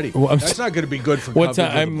left already. That's not going to be good for what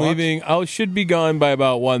coverage. Time? I'm leaving. I should be gone by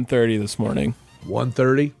about 1:30 this morning.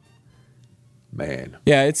 1:30? Man.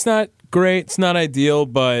 Yeah, it's not great. It's not ideal,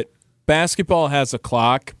 but basketball has a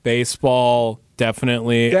clock. Baseball,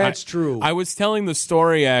 definitely. That's true. I was telling the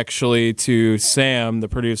story, actually, to Sam, the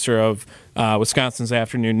producer of Wisconsin's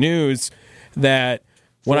Afternoon News, that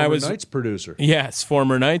when I was Knights producer. Yes,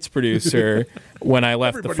 former Knights producer. When I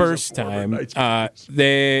left the first time,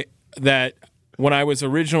 that when I was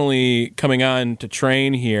originally coming on to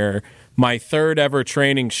train here, my third ever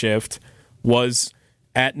training shift was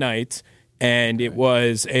at night, and it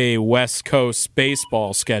was a West Coast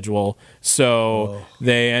baseball schedule. So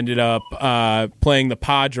they ended up playing the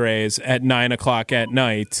Padres at 9 o'clock at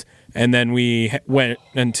night, and then we went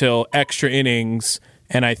until extra innings,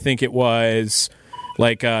 and I think it was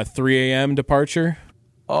like a 3 a.m. departure.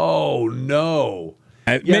 Oh, no.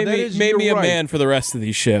 Made me a man for the rest of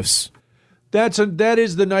these shifts. That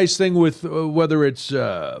is the nice thing with whether it's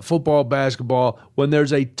football, basketball, when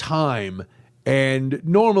there's a time. And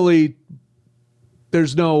normally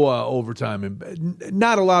There's no overtime, and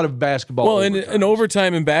not a lot of basketball. Well, and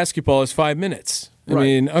overtime in basketball is 5 minutes. I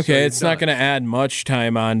mean, okay, so it's not going to add much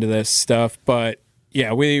time onto this stuff, but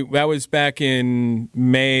yeah, that was back in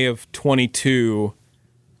May of 22,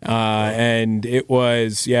 and it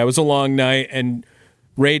was a long night. And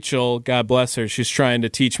Rachel, God bless her, she's trying to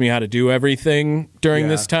teach me how to do everything during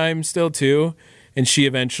this time still too, and she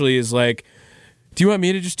eventually is like, do you want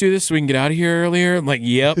me to just do this so we can get out of here earlier? I'm like,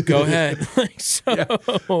 yep, go ahead.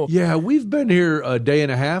 Yeah, we've been here a day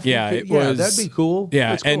and a half. Yeah, that'd be cool. Yeah,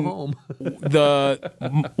 let's go home.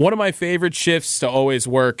 One of my favorite shifts to always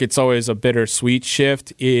work, it's always a bittersweet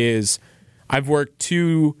shift, is I've worked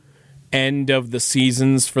 2 end of the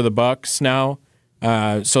seasons for the Bucks now.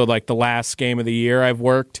 So like the last game of the year I've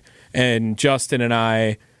worked, and Justin and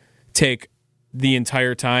I take the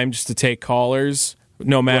entire time just to take callers.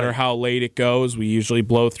 No matter how late it goes, we usually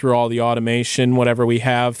blow through all the automation, whatever we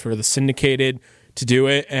have for the syndicated to do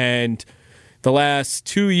it. And the last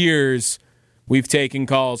 2 years, we've taken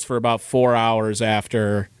calls for about 4 hours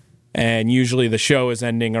after, and usually the show is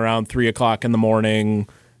ending around 3 o'clock in the morning.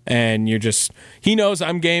 And he knows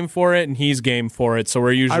I'm game for it, and he's game for it. So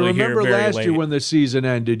we're usually here very late. I remember last year when the season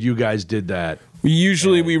ended, you guys did that.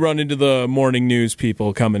 We run into the morning news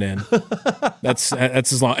people coming in. That's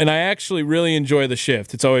as long. And I actually really enjoy the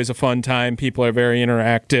shift. It's always a fun time. People are very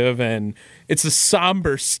interactive, and it's a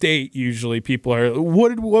somber state. Usually, people are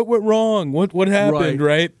what went wrong? What happened?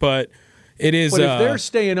 Right? But it is. But if they're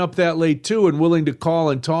staying up that late too and willing to call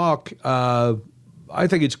and talk, I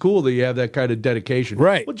think it's cool that you have that kind of dedication.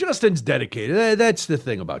 Right. Well, Justin's dedicated. That's the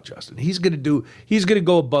thing about Justin. He's going to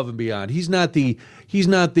go above and beyond. He's not the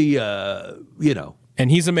and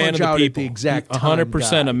he's a man of the people. The exact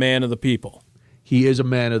 100% a man of the people. He is a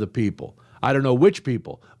man of the people. I don't know which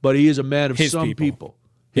people, but he is a man of some people.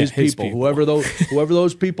 His people. Whoever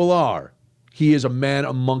those people are, he is a man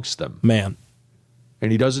amongst them. Man. And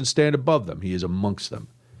he doesn't stand above them. He is amongst them.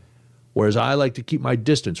 Whereas I like to keep my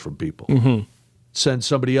distance from people. Mm-hmm. Send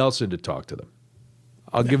somebody else in to talk to them.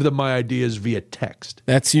 I'll give them my ideas via text.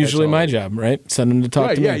 That's usually my job, right? Send them to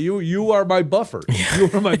talk to me. Yeah, you are my buffer. You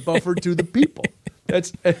are my buffer to the people.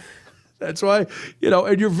 That's why,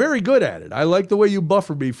 and you're very good at it. I like the way you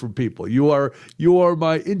buffer me from people. You are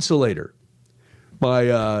my insulator.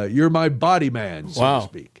 You're my body man, so to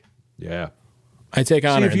speak. Yeah. I take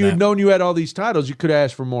honor in that. If you had known you had all these titles, you could have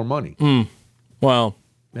asked for more money. Well,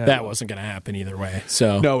 that wasn't going to happen either way.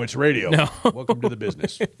 So no, it's radio. No. Welcome to the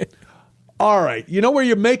business. All right. You know where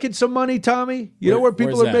you're making some money, Tommy? You know where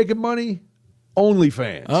people are making money?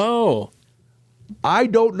 OnlyFans. Oh. I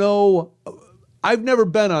don't know. I've never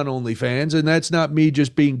been on OnlyFans, and that's not me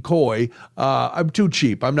just being coy. I'm too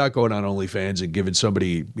cheap. I'm not going on OnlyFans and giving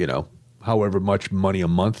somebody, however much money a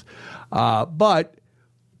month. But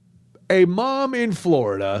a mom in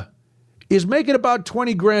Florida is making about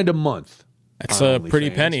 $20,000 a month. That's a pretty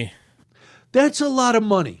penny. That's a lot of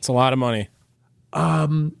money. It's a lot of money.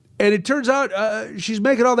 And it turns out she's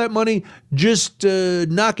making all that money just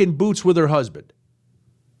knocking boots with her husband.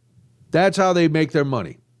 That's how they make their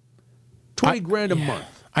money. $20,000 a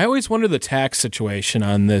month. I always wonder the tax situation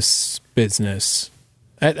on this business.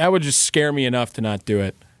 That would just scare me enough to not do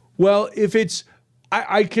it. Well, if it's,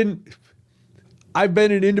 I've been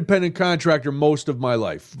an independent contractor most of my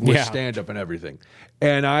life with stand-up and everything.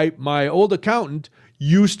 And my old accountant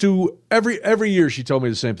used to, every year she told me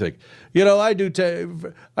the same thing. I do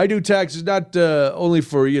taxes not only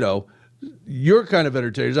for, your kind of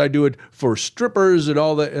entertainers. I do it for strippers and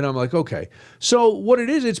all that. And I'm like, okay. So what it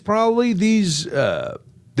is, it's probably these,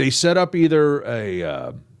 they set up either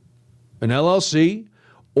an LLC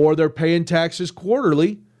or they're paying taxes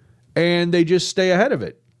quarterly and they just stay ahead of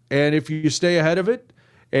it. And if you stay ahead of it,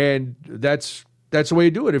 and that's the way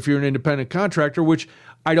you do it if you're an independent contractor, which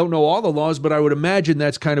I don't know all the laws, but I would imagine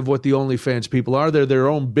that's kind of what the OnlyFans people are. They're their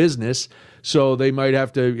own business, so they might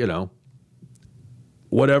have to,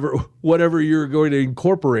 whatever you're going to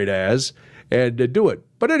incorporate as and do it.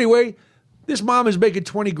 But anyway, this mom is making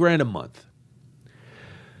 $20,000 a month.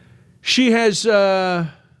 She has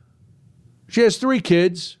 3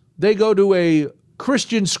 kids. They go to a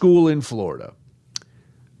Christian school in Florida.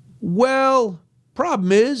 Well,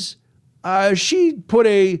 problem is, she put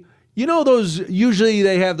usually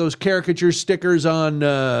they have those caricature stickers on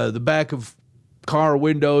the back of car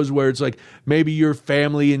windows where it's like maybe your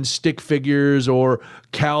family in stick figures or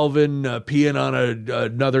Calvin peeing on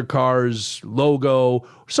another car's logo,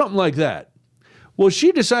 something like that. Well,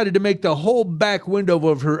 she decided to make the whole back window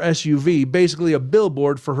of her SUV basically a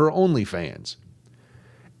billboard for her OnlyFans.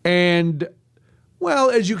 And, well,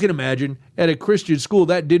 as you can imagine, at a Christian school,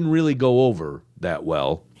 that didn't really go over that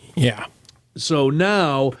well. Yeah. So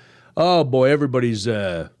now, oh boy, everybody's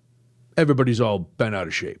all bent out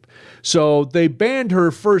of shape. So they banned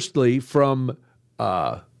her firstly from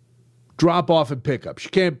drop off and pickup. She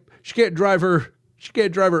can't drive her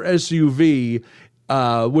SUV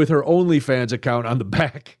with her OnlyFans account on the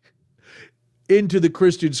back into the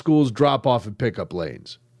Christian school's drop off and pickup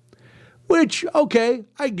lanes. Which, okay,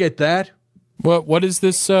 I get that. What is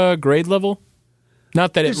this grade level?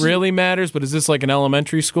 Not that it really matters, but is this like an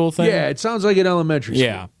elementary school thing? Yeah, it sounds like an elementary school.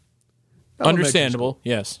 Yeah. Understandable,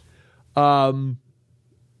 yes. To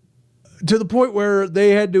the point where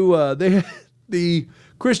they had the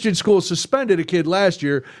Christian school suspended a kid last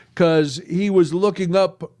year because he was looking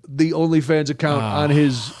up the OnlyFans account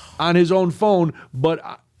on his own phone,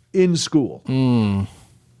 but in school.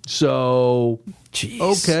 So, Jeez.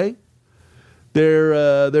 Okay,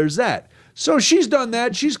 there's that. So she's done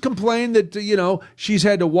that. She's complained that she's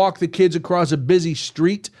had to walk the kids across a busy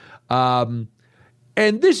street, and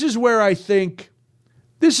this is where I think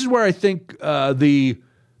the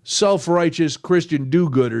self-righteous Christian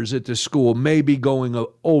do-gooders at the school may be going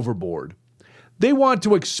overboard. They want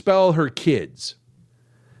to expel her kids.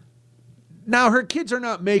 Now, her kids are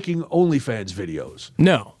not making OnlyFans videos.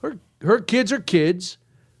 No. Her kids are kids.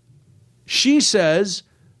 She says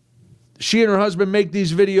she and her husband make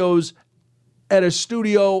these videos at a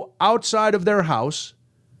studio outside of their house,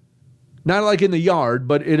 not like in the yard,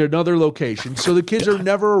 but in another location. So the kids are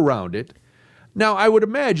never around it. Now, I would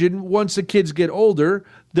imagine once the kids get older,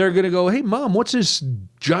 they're going to go, hey, Mom, what's this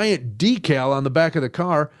giant decal on the back of the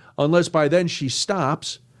car? Unless by then she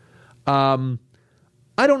stops. I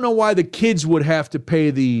don't know why the kids would have to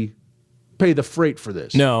pay the freight for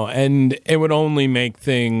this. No, and it would only make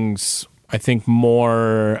things, I think,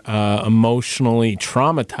 more emotionally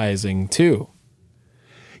traumatizing, too.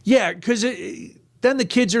 Yeah, because then the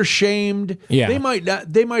kids are shamed. Yeah. They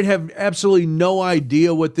might have absolutely no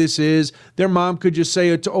idea what this is. Their mom could just say,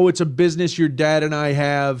 it's a business your dad and I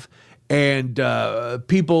have, and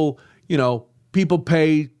people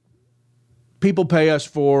pay us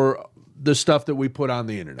for the stuff that we put on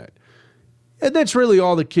the internet. And that's really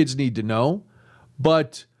all the kids need to know.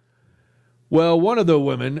 But, well, one of the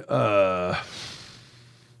women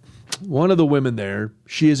there,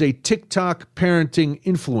 she is a TikTok parenting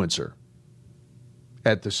influencer.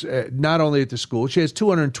 Not only at the school, she has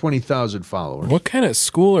 220,000 followers. What kind of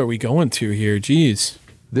school are we going to here? Jeez.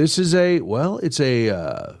 This is it's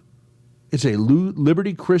a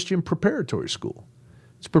Liberty Christian preparatory school.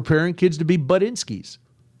 It's preparing kids to be Budinskis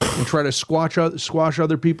and try to squash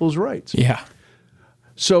other people's rights. Yeah.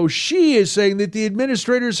 So she is saying that the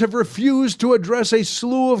administrators have refused to address a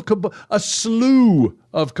slew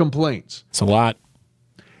of complaints. It's a lot.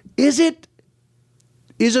 Is it?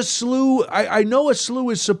 Is a slew? I know a slew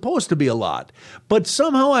is supposed to be a lot, but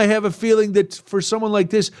somehow I have a feeling that for someone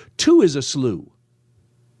like this, 2 is a slew.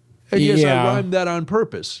 And yes, I rhymed that on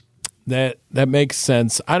purpose. That makes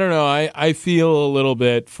sense. I don't know. I feel a little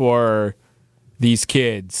bit for these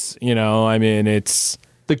kids. I mean, it's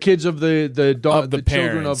the kids of the parents,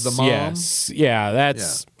 children of the mom. Yes, yeah.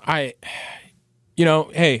 That's Hey,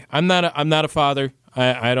 I'm not a father.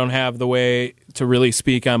 I don't have the way to really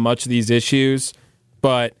speak on much of these issues.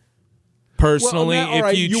 But personally,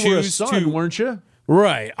 if you choose were a son, weren't you?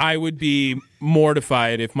 Right, I would be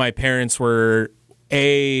mortified if my parents were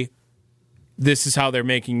A, this is how they're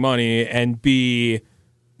making money, and B,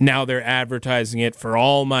 now they're advertising it for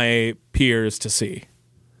all my peers to see.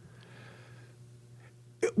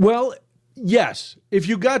 Well, yes. If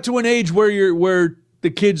you got to an age where the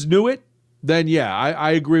kids knew it, then yeah, I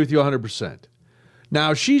agree with you 100%.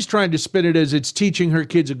 Now, she's trying to spin it as it's teaching her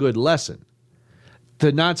kids a good lesson.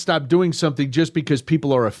 To not stop doing something just because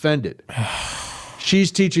people are offended. She's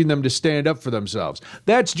teaching them to stand up for themselves.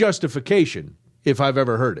 That's justification, if I've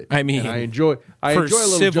ever heard it. I mean, and I enjoy a little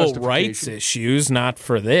civil rights issues, not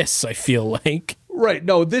for this, I feel like. Right.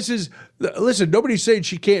 No, listen, nobody's saying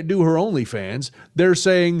she can't do her OnlyFans. They're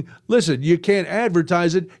saying, listen, you can't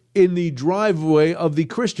advertise it in the driveway of the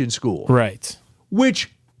Christian school. Right. Which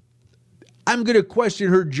I'm going to question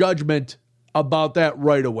her judgment about that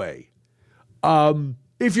right away.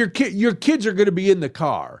 If your kids are going to be in the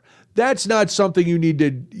car, that's not something you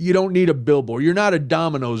don't need a billboard. You're not a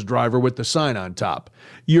Domino's driver with the sign on top.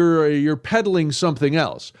 You're peddling something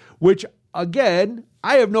else, which again,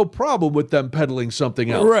 I have no problem with them peddling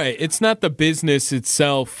something else. Right. It's not the business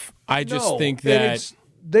itself. I just think that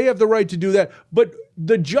they have the right to do that, but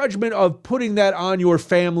the judgment of putting that on your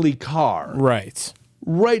family car. Right.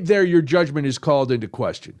 Right there, your judgment is called into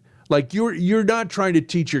question. Like you're not trying to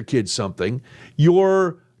teach your kids something.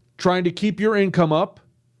 You're trying to keep your income up.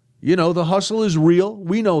 The hustle is real.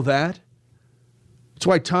 We know that. That's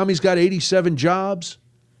why Tommy's got 87 jobs,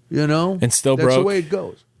 And still That's broke. the way it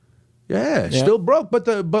goes. Yeah, still broke,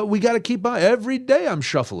 but we got to keep on. Every day I'm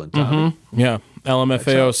shuffling, Tommy. Yeah,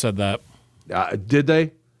 LMFAO said that. Did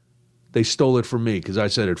they? They stole it from me because I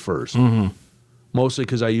said it first. Mostly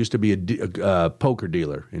because I used to be a poker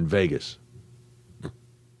dealer in Vegas.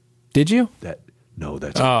 Did you? No,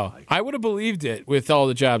 that's Oh, a lie. I would have believed it with all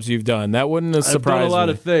the jobs you've done. That wouldn't have surprised me. I've done a lot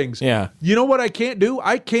of things. Yeah. You know what I can't do?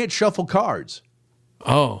 I can't shuffle cards.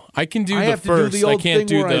 Oh, I can do I the have first. to do the old I can't thing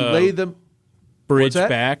do where I lay them. bridge What's that?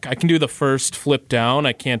 back. I can do the first flip down.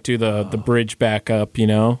 I can't do the bridge back up, you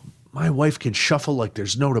know? My wife can shuffle like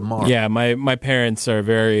there's no tomorrow. Yeah, my parents are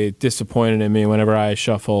very disappointed in me whenever I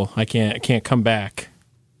shuffle. I can't come back.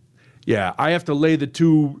 Yeah, I have to lay the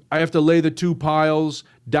two piles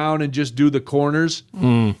down and just do the corners.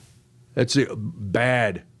 That's it.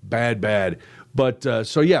 Bad. But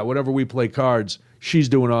so yeah, whenever we play cards, she's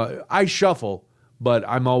doing I shuffle, but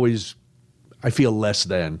I feel less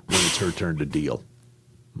than when it's her turn to deal.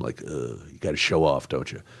 I'm like, you got to show off,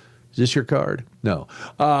 don't you? Is this your card? No.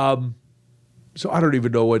 So I don't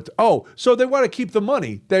even know what. So they want to keep the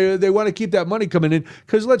money. They want to keep that money coming in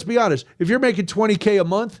because let's be honest, if you're making $20K a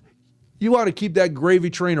month, you want to keep that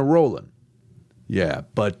gravy train a rolling. Yeah,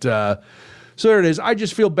 but so there it is. I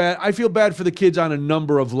just feel bad. I feel bad for the kids on a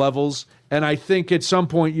number of levels, and I think at some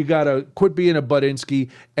point you got to quit being a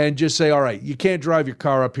Budinsky and just say, all right, you can't drive your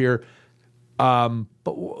car up here,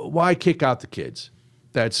 but why kick out the kids?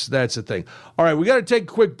 That's the thing. All right, we got to take a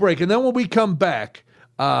quick break, and then when we come back,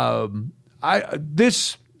 a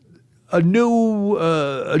new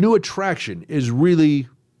attraction is really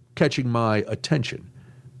catching my attention.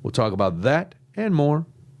 We'll talk about that and more.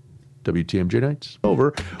 WTMJ Nights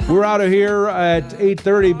over. We're out of here at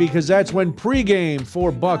 8:30 because that's when pregame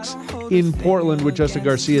for Bucks in Portland with Justin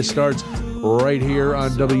Garcia starts right here on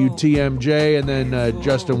WTMJ, and then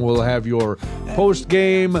Justin will have your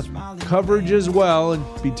post-game coverage as well and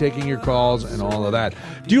be taking your calls and all of that.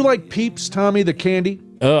 Do you like Peeps, Tommy, the candy?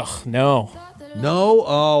 Ugh, no. No?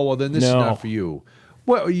 Oh, well, then this is not for you.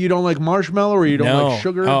 What, you don't like marshmallow or you don't like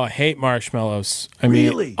sugar? Oh, I hate marshmallows. I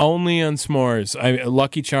Really? mean, only on s'mores.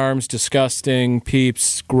 Lucky Charms, disgusting.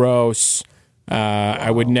 Peeps, gross. I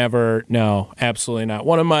would never, no, absolutely not.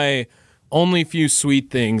 One of my only few sweet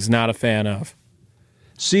things, not a fan of.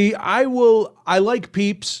 See, I like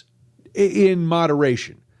Peeps in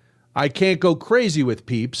moderation. I can't go crazy with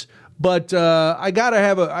Peeps, but I gotta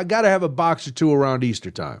have a box or two around Easter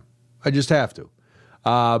time. I just have to.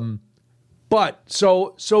 But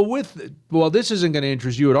so with this isn't going to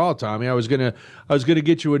interest you at all, Tommy. I was gonna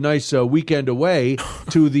get you a nice weekend away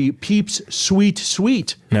to the Peeps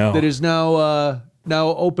Sweet that is now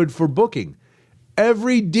open for booking.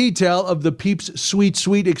 Every detail of the Peeps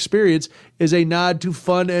Sweet experience is a nod to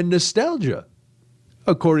fun and nostalgia,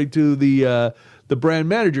 according to the brand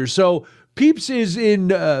manager. So Peeps is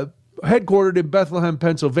headquartered in Bethlehem,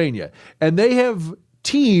 Pennsylvania, and they have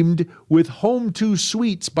teamed with Home 2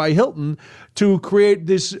 Suites by Hilton to create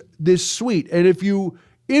this suite. And if you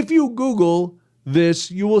Google this,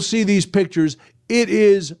 you will see these pictures. It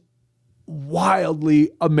is wildly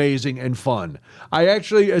amazing and fun. I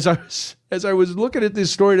actually, as I was looking at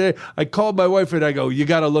this story today, I called my wife and I go, "You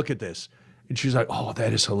got to look at this." And she's like, "Oh,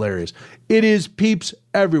 that is hilarious." It is Peeps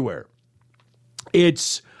everywhere.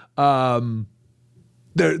 It's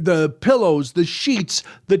the pillows, the sheets,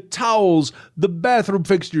 the towels, the bathroom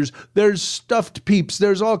fixtures. There's stuffed Peeps.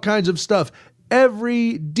 There's all kinds of stuff.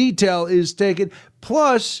 Every detail is taken.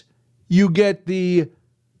 Plus, you get the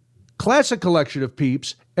classic collection of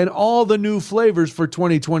Peeps and all the new flavors for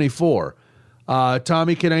 2024.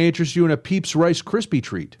 Tommy, can I interest you in a Peeps Rice Krispie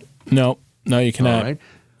treat? No, you cannot. All right.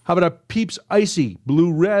 How about a Peeps Icy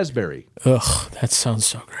Blue Raspberry? Ugh, that sounds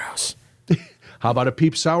so gross. How about a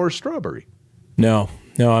Peeps Sour Strawberry? No,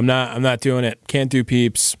 I'm not doing it. Can't do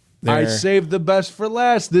Peeps. I saved the best for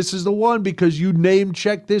last. This is the one because you name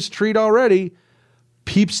checked this treat already.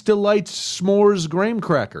 Peeps Delights S'mores Graham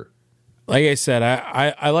Cracker. Like I said,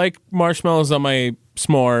 I like marshmallows on my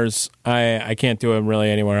s'mores. I can't do them really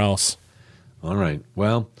anywhere else. All right.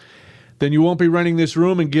 Well, then you won't be renting this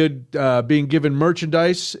room and being given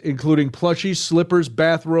merchandise, including plushies, slippers,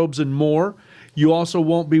 bathrobes, and more. You also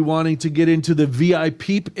won't be wanting to get into the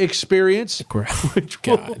VIP experience, which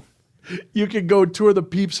you can go tour the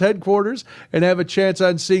Peeps headquarters and have a chance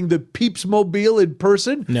on seeing the Peeps Mobile in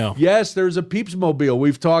person. No. Yes, there's a Peeps Mobile.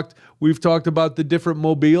 We've talked about the different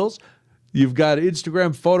mobiles. You've got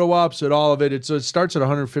Instagram photo ops and all of it. It starts at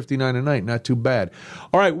 $159 a night. Not too bad.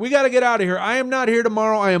 All right, we got to get out of here. I am not here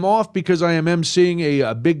tomorrow. I am off because I am emceeing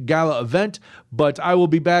a big gala event, but I will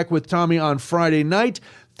be back with Tommy on Friday night.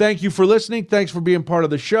 Thank you for listening. Thanks for being part of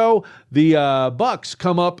the show. The Bucks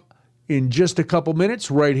come up in just a couple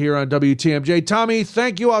minutes right here on WTMJ. Tommy,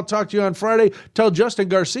 thank you. I'll talk to you on Friday. Tell Justin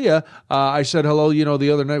Garcia I said hello. You know, the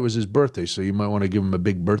other night was his birthday, so you might want to give him a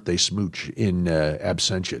big birthday smooch in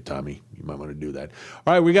absentia, Tommy. You might want to do that.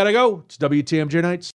 All right, we got to go. It's WTMJ Nights.